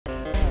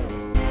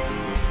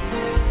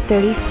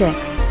36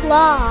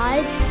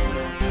 plus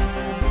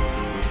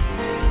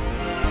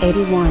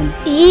 81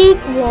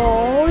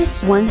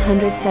 equals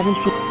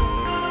 170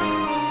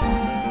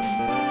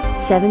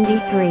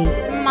 73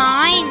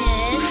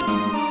 minus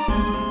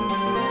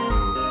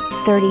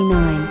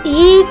 39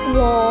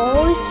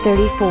 equals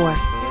 34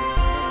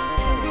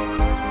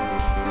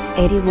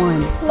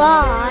 81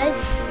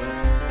 plus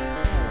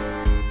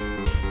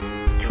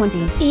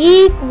 20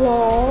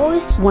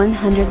 equals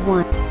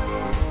 101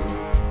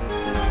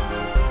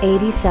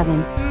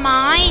 87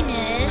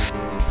 minus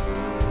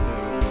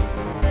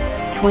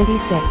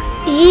 26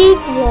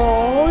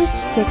 equals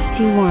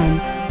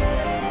 61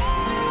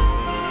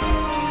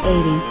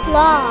 80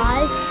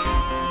 plus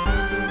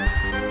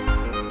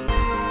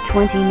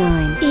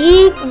 29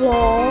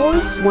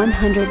 equals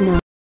 109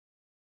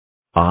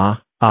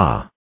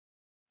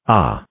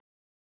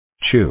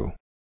 chew.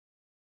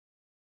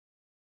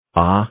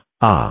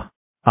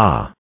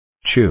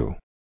 Chew. Chew. chew Chew.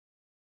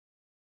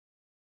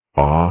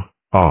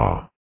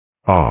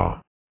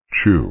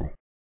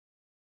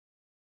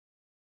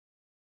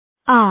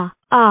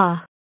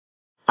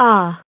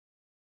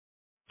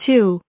 chew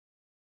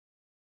chew.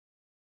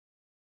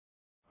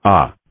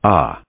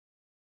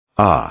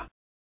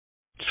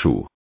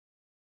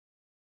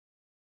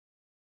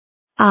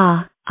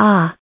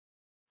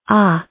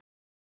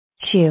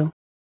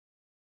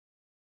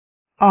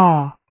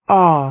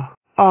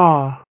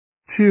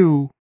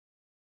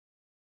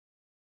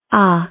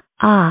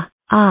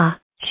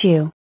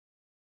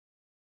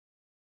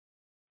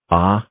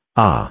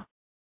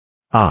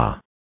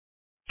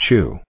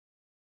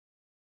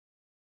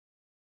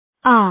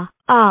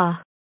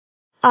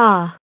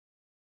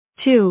 chew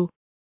Chew. chew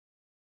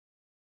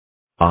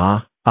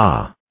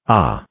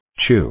Chew. chew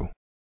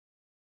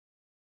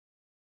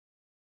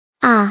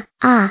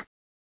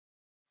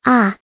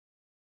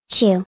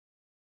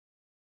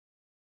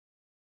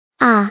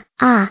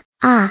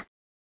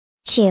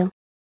chew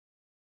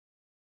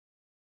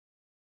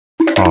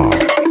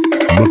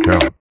Look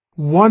out.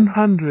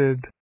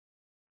 100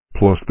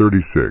 Plus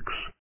 36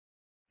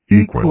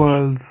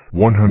 equals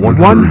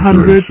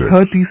 136.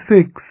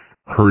 136.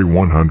 Hurry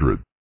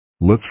 100.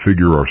 Let's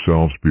figure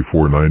ourselves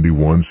before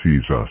 91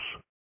 sees us.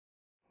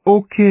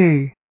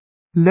 Okay,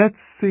 let's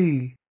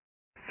see.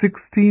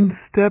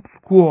 16-step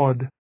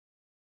squad.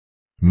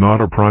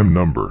 Not a prime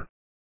number.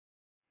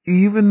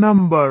 Even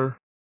number.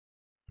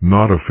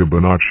 Not a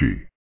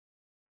Fibonacci.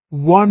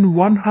 1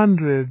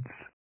 100s.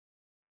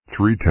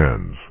 3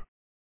 tens.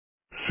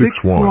 6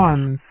 6 ones.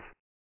 ones.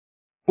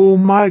 Oh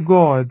my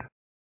God.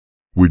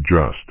 We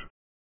just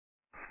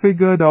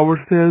Figured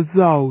ourselves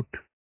out.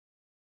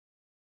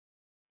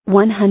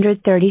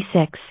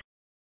 136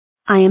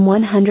 I am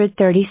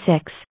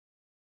 136.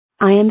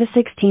 I am the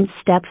 16th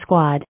step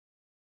squad.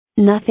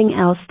 Nothing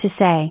else to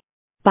say.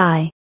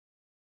 Bye.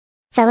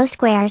 Fellow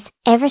squares,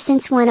 ever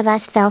since one of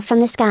us fell from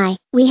the sky,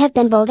 we have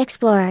been bold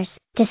explorers,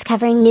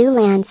 discovering new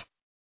lands,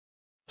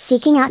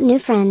 seeking out new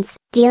friends,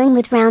 dealing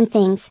with round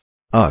things.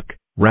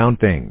 round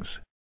things.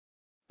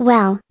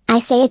 Well,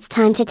 I say it's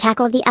time to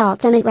tackle the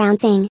ultimate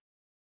round thing.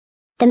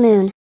 The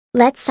moon.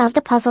 Let's solve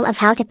the puzzle of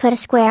how to put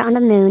a square on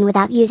the moon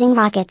without using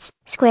rockets,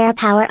 square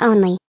power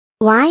only.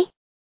 Why?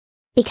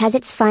 Because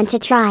it's fun to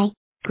try.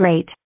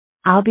 Great.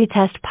 I'll be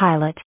test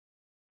pilot.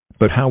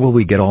 But how will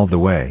we get all the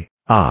way?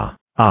 Achoo.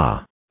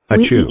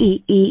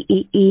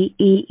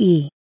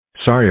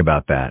 Sorry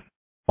about that.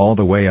 All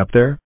the way up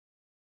there?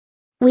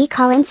 We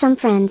call in some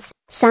friends,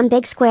 some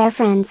big square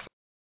friends.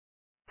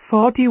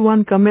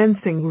 41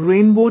 commencing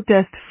rainbow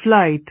test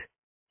flight.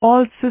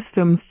 All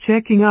systems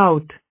checking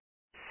out.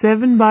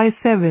 7 by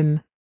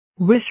 7.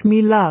 Wish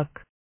me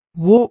luck.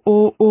 Whoa,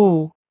 oh,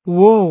 oh,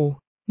 whoa.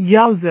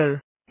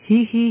 Yowzer.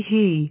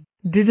 He.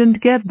 Didn't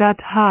get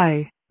that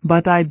high,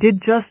 but I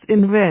did just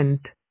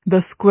invent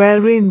the square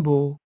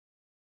rainbow.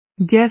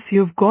 Guess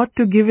you've got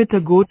to give it a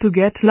go to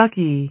get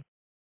lucky.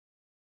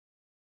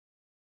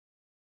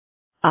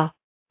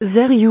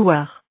 There you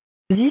are.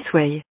 This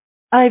way.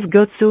 I've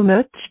got so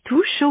much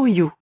to show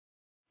you.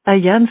 I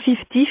am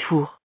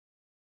 54.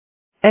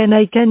 And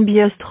I can be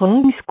a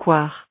strong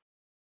square.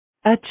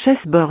 A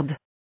chessboard.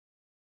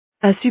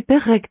 A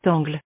super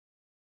rectangle.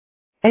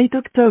 8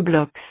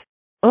 octoblocks.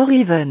 Or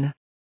even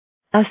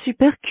a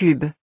super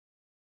cube.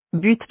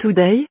 But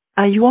today,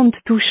 I want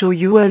to show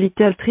you a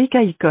little trick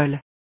I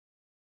call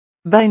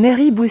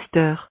binary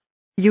booster,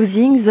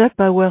 using the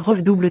power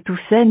of double to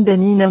send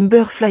any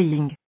number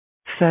flying.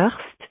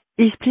 First,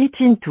 is split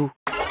into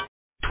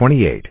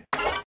 28.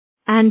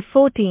 and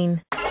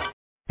 14.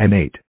 And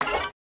 8.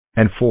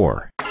 And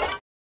 4.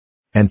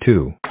 And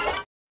 2.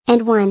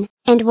 And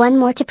one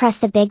more to press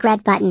the big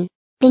red button.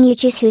 Then you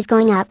choose who's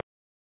going up.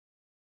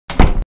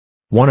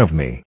 One of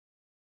me.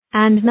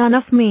 And none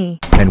of me.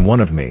 And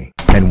one of me.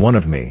 And one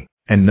of me.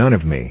 And none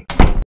of me.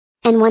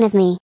 And one of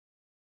me.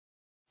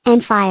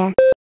 And fire.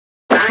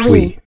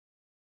 We.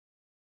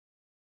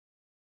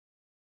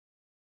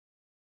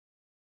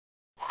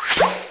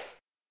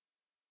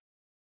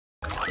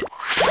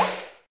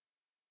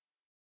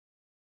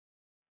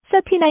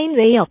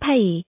 Ray of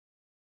pie.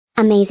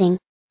 Amazing.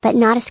 But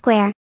not a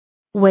square.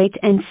 Wait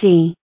and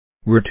see.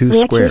 We're two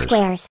We're squares. two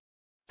squares.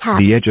 Tough.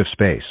 The edge of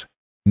space.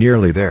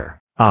 Nearly there.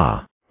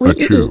 Ah.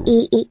 Achoo.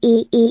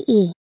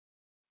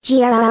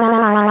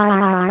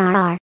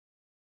 G-R-R-R-R-R-R-R-R.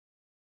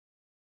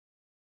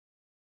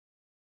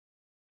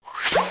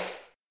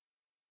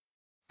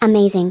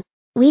 Amazing.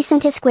 We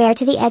sent a square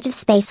to the edge of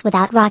space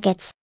without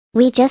rockets.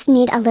 We just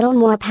need a little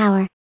more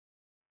power.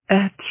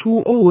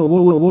 Achoo.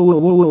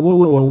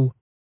 Oh.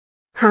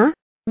 Huh?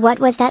 What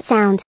was that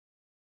sound?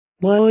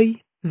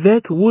 Why,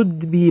 that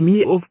would be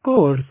me, of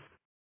course.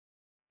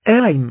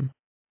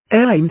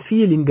 I'm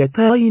feeling a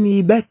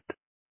tiny bit.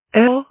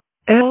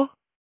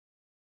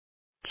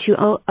 Choo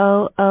oh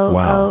oh oh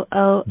Wow. oh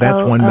oh. That's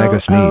oh, one mega oh,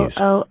 sneeze.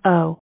 Oh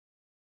oh.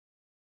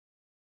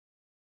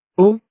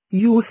 Oh,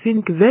 you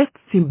think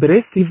that's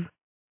impressive?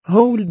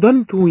 Hold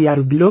on to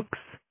your blocks,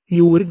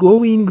 you're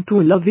going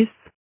to love this.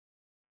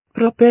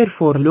 Prepare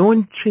for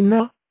launch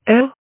now.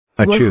 Achoo.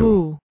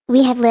 Wahoo.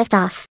 We have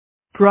liftoff.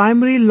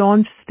 Primary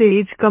launch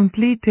stage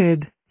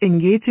completed.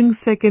 Engaging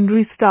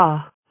secondary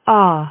star.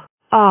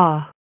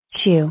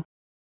 Choo.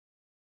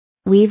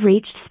 We've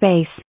reached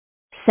space.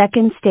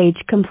 Second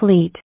stage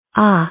complete.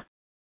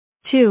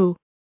 Choo.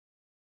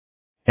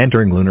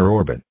 Entering lunar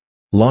orbit.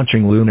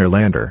 Launching lunar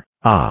lander.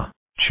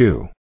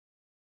 Achoo.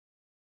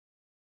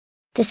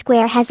 The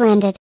square has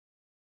landed.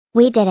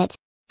 We did it.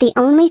 The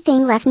only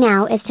thing left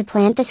now is to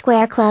plant the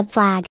Square Club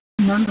flag.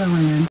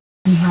 Numberland,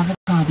 we have a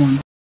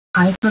problem.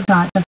 I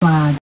forgot the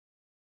flag.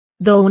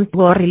 Don't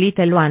worry,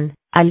 little one.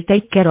 I'll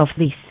take care of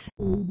this.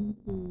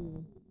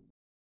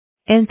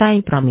 And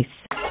I promise.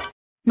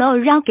 No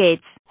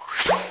rockets.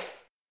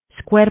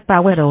 Square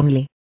power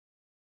only.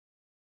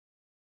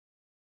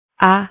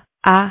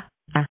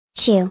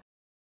 Chew.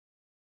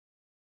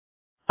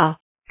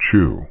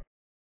 Chew.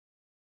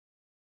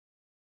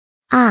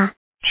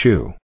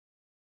 Chew.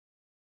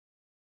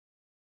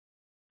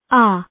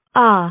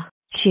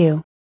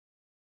 Chew.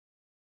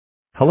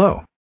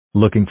 Hello.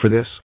 Looking for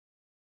this?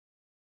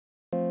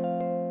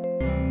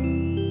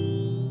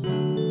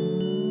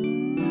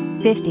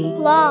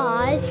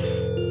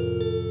 Plus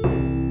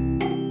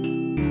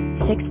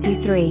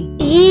 63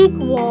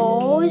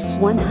 equals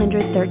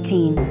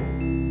 113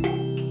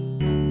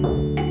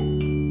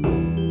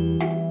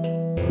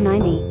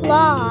 90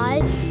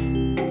 plus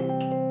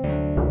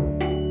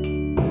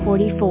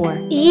 44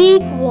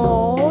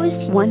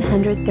 equals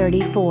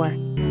 134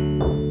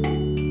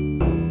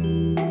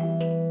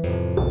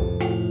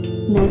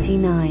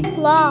 99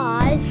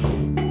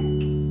 plus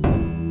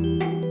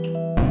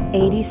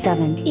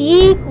 87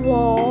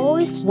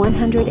 equals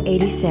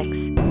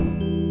 186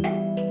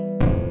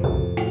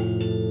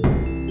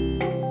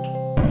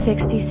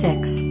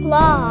 66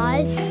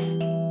 plus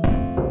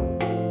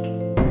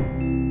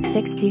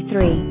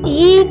 63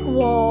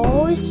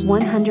 equals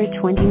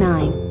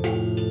 129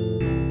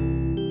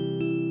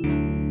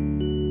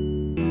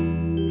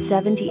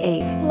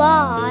 78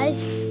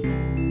 plus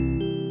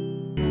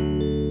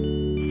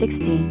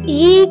 60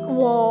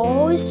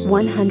 equals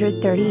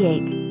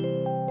 138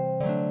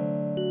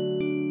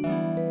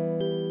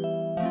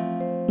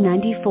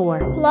 94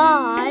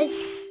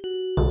 plus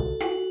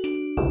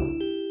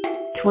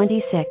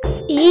 26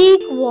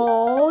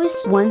 equals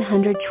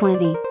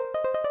 120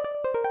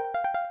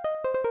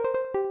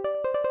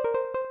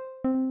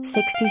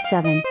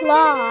 67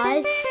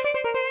 plus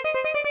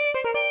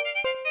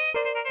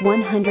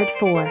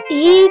 104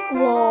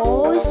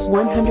 equals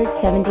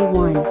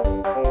 171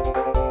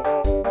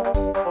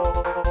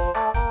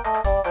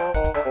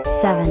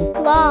 7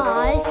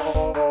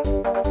 plus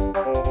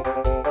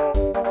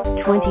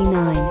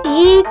 29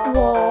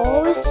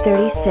 equals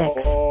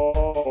 36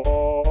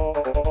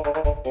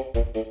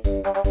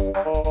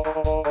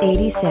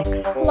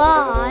 86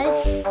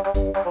 plus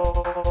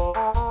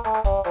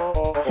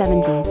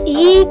 70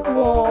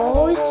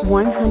 equals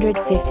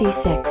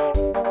 156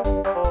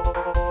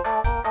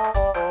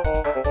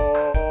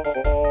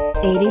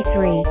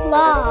 83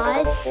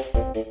 plus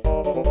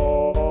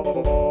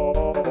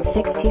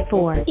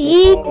 64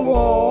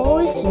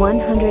 equals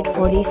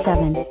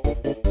 147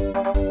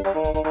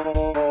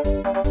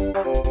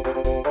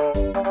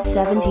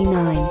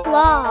 79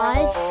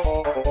 plus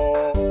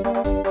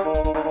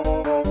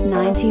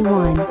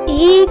 91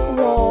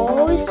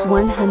 equals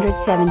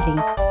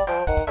 170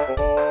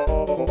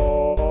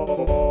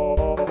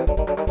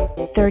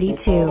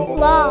 32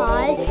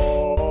 plus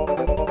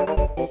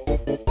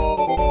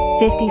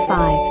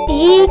 55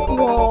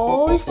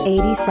 equals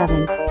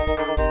 87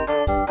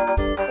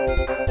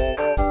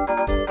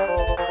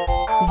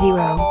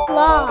 0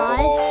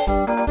 plus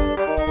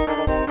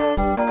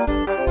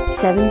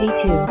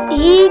 72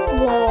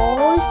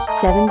 equals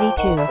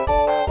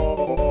 72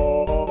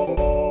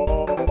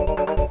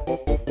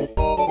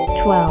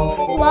 12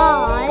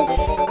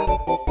 plus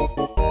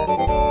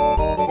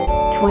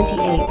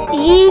 28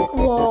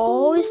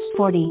 equals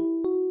 40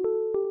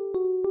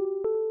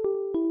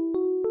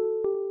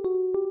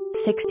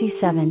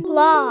 67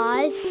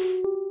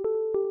 plus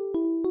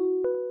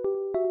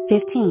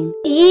 15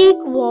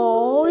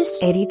 equals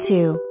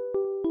 82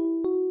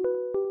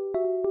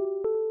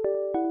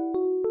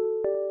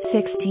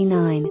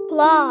 69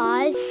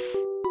 plus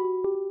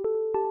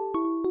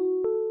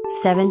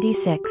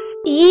 76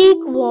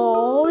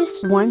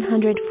 equals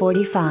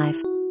 145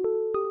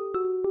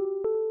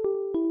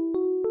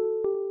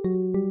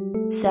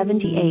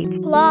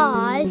 78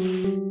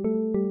 plus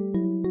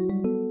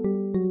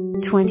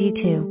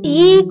 22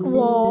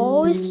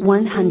 equals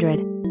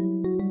 100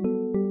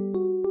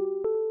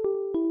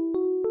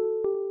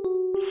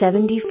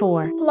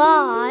 74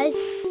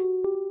 plus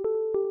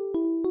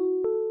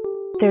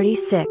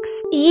 36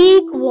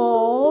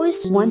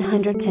 equals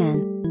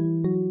 110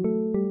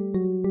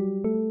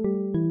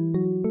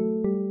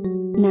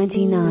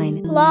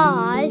 99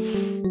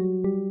 plus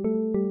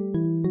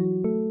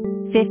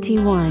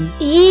 51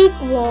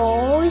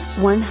 equals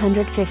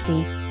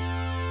 150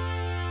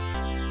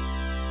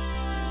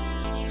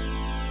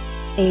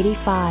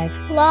 85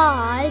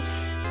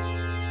 plus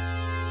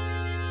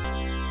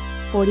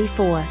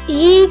 44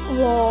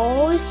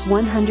 equals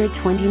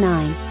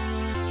 129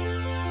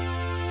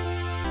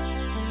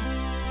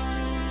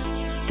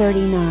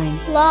 39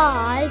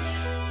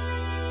 plus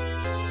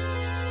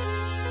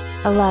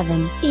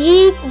 11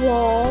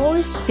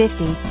 equals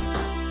 50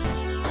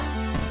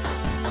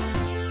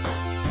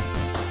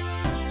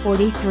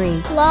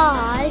 43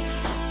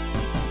 plus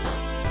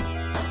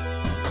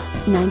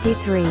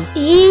 93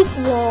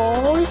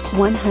 equals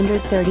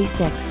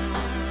 136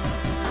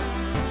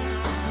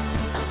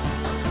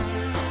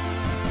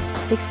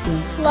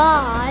 60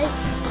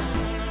 plus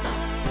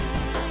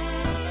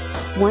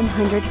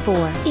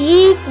 104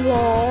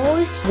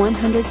 equals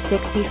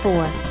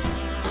 164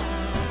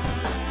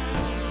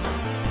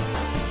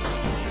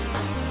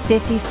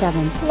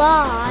 57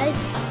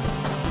 plus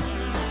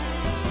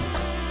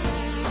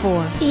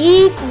 4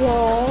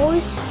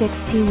 equals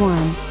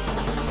 61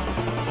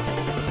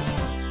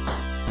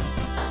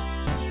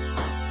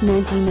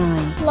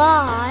 99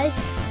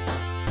 plus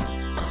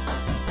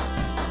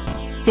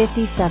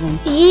 57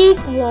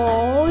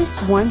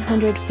 equals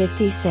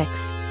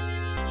 156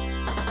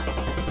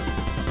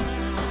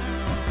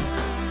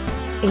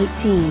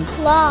 18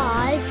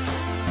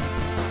 plus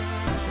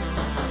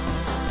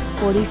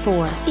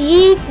 44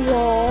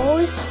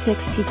 equals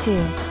 62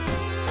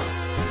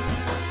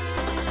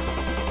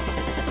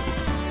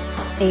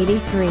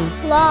 83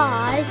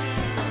 plus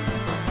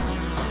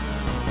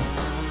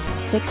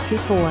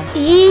 64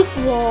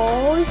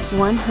 equals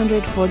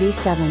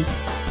 147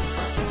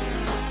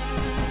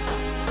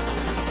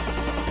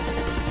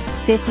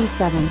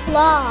 57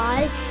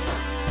 plus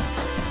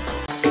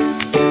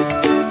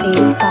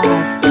 85